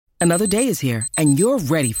Another day is here, and you're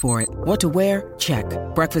ready for it. What to wear? Check.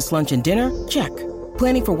 Breakfast, lunch, and dinner? Check.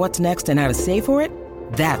 Planning for what's next and how to save for it?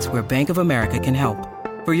 That's where Bank of America can help.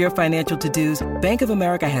 For your financial to-dos, Bank of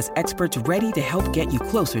America has experts ready to help get you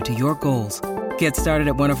closer to your goals. Get started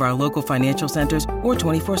at one of our local financial centers or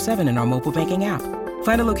 24/7 in our mobile banking app.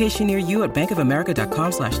 Find a location near you at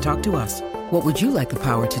bankofamerica.com/talktous. What would you like the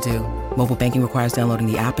power to do? Mobile banking requires downloading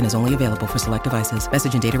the app and is only available for select devices.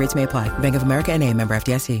 Message and data rates may apply. Bank of America N.A., member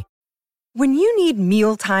FDIC. When you need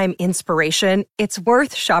mealtime inspiration, it's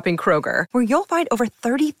worth shopping Kroger, where you'll find over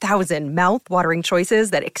 30,000 mouth-watering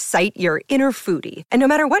choices that excite your inner foodie. And no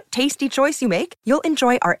matter what tasty choice you make, you'll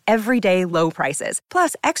enjoy our everyday low prices,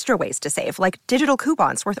 plus extra ways to save, like digital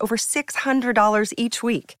coupons worth over $600 each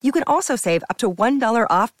week. You can also save up to $1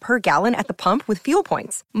 off per gallon at the pump with fuel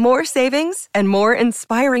points. More savings and more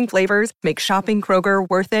inspiring flavors make shopping Kroger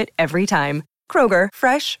worth it every time. Kroger,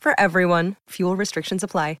 fresh for everyone. Fuel restrictions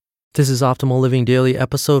apply. This is Optimal Living Daily,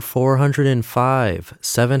 episode 405,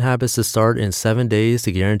 7 Habits to Start in 7 Days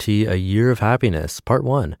to Guarantee a Year of Happiness, Part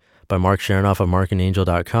 1, by Mark Chernoff of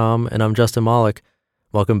markandangel.com, and I'm Justin Malik.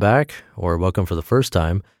 Welcome back, or welcome for the first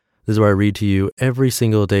time. This is where I read to you every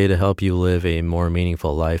single day to help you live a more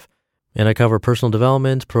meaningful life. And I cover personal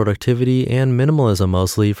development, productivity, and minimalism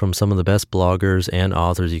mostly from some of the best bloggers and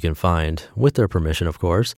authors you can find, with their permission, of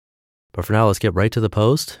course. But for now, let's get right to the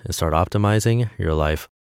post and start optimizing your life.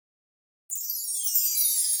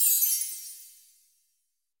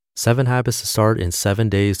 7 Habits to Start in 7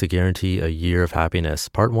 Days to Guarantee a Year of Happiness,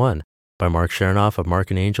 Part 1, by Mark Chernoff of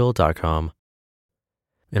markandangel.com.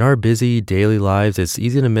 In our busy daily lives, it's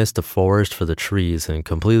easy to miss the forest for the trees and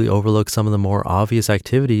completely overlook some of the more obvious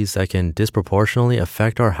activities that can disproportionately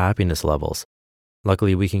affect our happiness levels.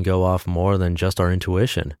 Luckily, we can go off more than just our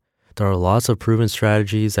intuition. There are lots of proven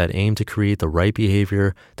strategies that aim to create the right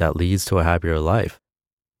behavior that leads to a happier life.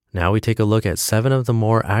 Now we take a look at 7 of the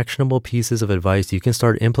more actionable pieces of advice you can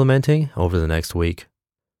start implementing over the next week.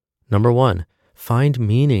 Number 1, find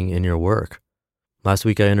meaning in your work. Last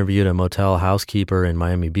week I interviewed a motel housekeeper in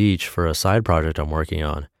Miami Beach for a side project I'm working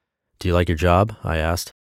on. "Do you like your job?" I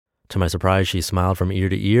asked. To my surprise, she smiled from ear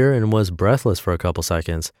to ear and was breathless for a couple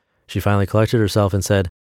seconds. She finally collected herself and said,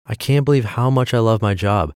 "I can't believe how much I love my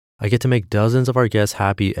job. I get to make dozens of our guests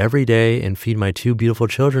happy every day and feed my 2 beautiful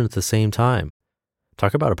children at the same time."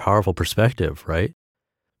 Talk about a powerful perspective, right?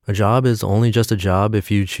 A job is only just a job if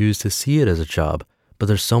you choose to see it as a job, but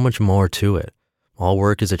there's so much more to it. All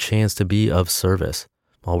work is a chance to be of service.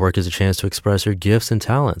 All work is a chance to express your gifts and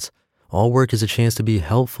talents. All work is a chance to be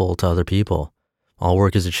helpful to other people. All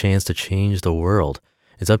work is a chance to change the world.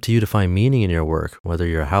 It's up to you to find meaning in your work, whether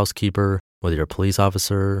you're a housekeeper, whether you're a police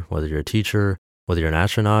officer, whether you're a teacher, whether you're an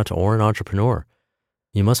astronaut or an entrepreneur.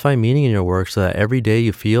 You must find meaning in your work so that every day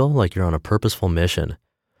you feel like you're on a purposeful mission.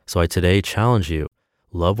 So I today challenge you,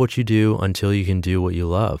 love what you do until you can do what you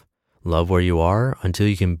love. Love where you are until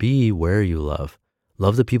you can be where you love.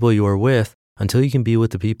 Love the people you are with until you can be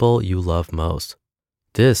with the people you love most.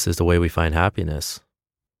 This is the way we find happiness.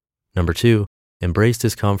 Number 2, embrace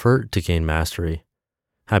discomfort to gain mastery.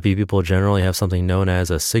 Happy people generally have something known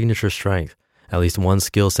as a signature strength, at least one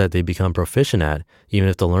skill set they become proficient at, even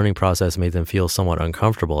if the learning process made them feel somewhat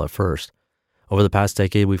uncomfortable at first. Over the past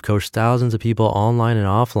decade, we've coached thousands of people online and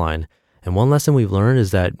offline, and one lesson we've learned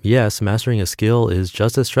is that, yes, mastering a skill is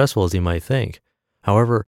just as stressful as you might think.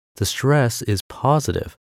 However, the stress is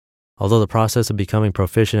positive. Although the process of becoming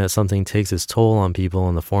proficient at something takes its toll on people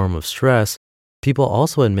in the form of stress, people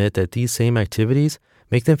also admit that these same activities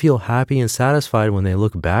make them feel happy and satisfied when they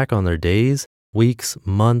look back on their days, weeks,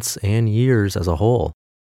 months, and years as a whole.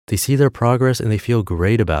 They see their progress and they feel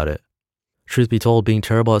great about it. Truth be told, being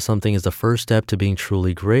terrible at something is the first step to being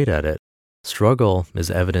truly great at it. Struggle is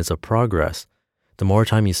evidence of progress. The more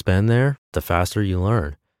time you spend there, the faster you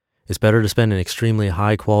learn. It's better to spend an extremely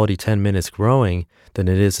high quality 10 minutes growing than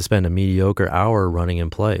it is to spend a mediocre hour running in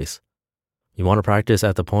place. You want to practice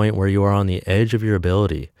at the point where you are on the edge of your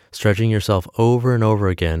ability, stretching yourself over and over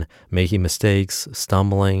again, making mistakes,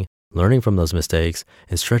 stumbling, learning from those mistakes,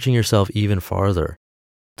 and stretching yourself even farther.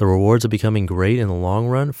 The rewards of becoming great in the long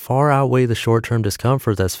run far outweigh the short-term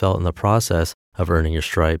discomfort that's felt in the process of earning your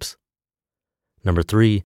stripes. Number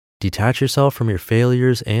 3, detach yourself from your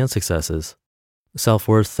failures and successes.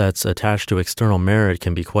 Self-worth that's attached to external merit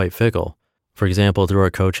can be quite fickle. For example, through our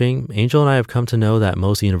coaching, Angel and I have come to know that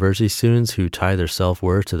most university students who tie their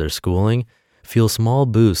self-worth to their schooling feel small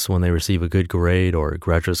boosts when they receive a good grade or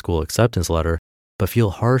graduate school acceptance letter, but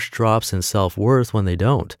feel harsh drops in self-worth when they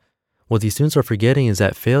don't. What these students are forgetting is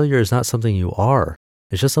that failure is not something you are,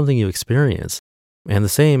 it's just something you experience. And the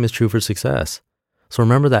same is true for success. So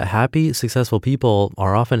remember that happy, successful people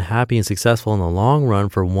are often happy and successful in the long run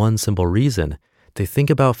for one simple reason. They think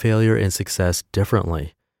about failure and success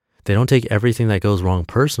differently. They don't take everything that goes wrong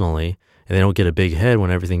personally, and they don't get a big head when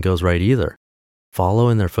everything goes right either. Follow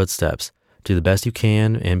in their footsteps. Do the best you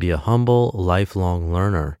can and be a humble, lifelong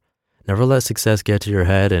learner. Never let success get to your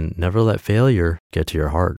head and never let failure get to your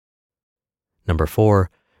heart. Number 4,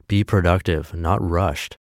 be productive, not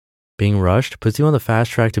rushed. Being rushed puts you on the fast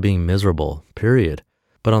track to being miserable, period.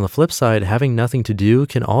 But on the flip side, having nothing to do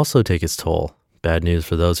can also take its toll. Bad news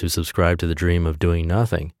for those who subscribe to the dream of doing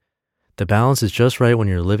nothing. The balance is just right when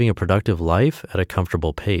you're living a productive life at a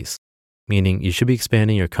comfortable pace, meaning you should be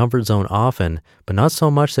expanding your comfort zone often, but not so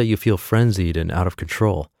much that you feel frenzied and out of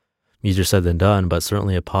control. Easier said than done, but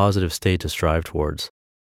certainly a positive state to strive towards.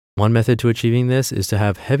 One method to achieving this is to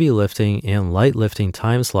have heavy lifting and light lifting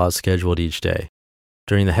time slots scheduled each day.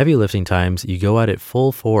 During the heavy lifting times, you go at it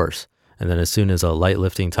full force, and then as soon as a light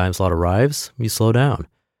lifting time slot arrives, you slow down.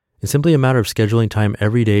 It's simply a matter of scheduling time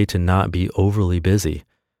every day to not be overly busy.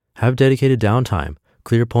 Have dedicated downtime,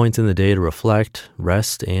 clear points in the day to reflect,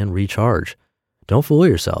 rest, and recharge. Don't fool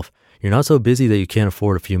yourself. You're not so busy that you can't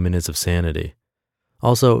afford a few minutes of sanity.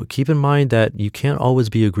 Also, keep in mind that you can't always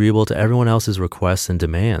be agreeable to everyone else's requests and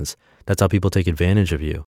demands. That's how people take advantage of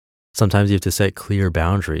you. Sometimes you have to set clear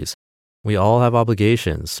boundaries. We all have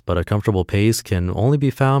obligations, but a comfortable pace can only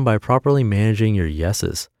be found by properly managing your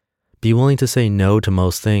yeses. Be willing to say no to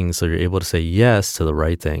most things so you're able to say yes to the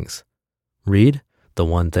right things. Read The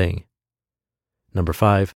One Thing. Number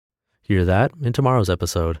 5, hear that in tomorrow's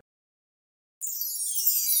episode.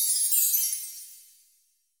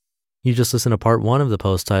 You just listened to part 1 of the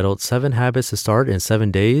post titled 7 Habits to Start in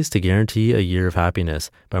 7 Days to Guarantee a Year of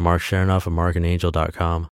Happiness by Mark Chernoff of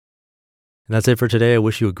markandangel.com. And that's it for today. I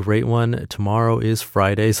wish you a great one. Tomorrow is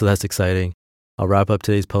Friday, so that's exciting. I'll wrap up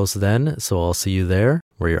today's post then, so I'll see you there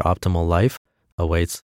where your optimal life awaits.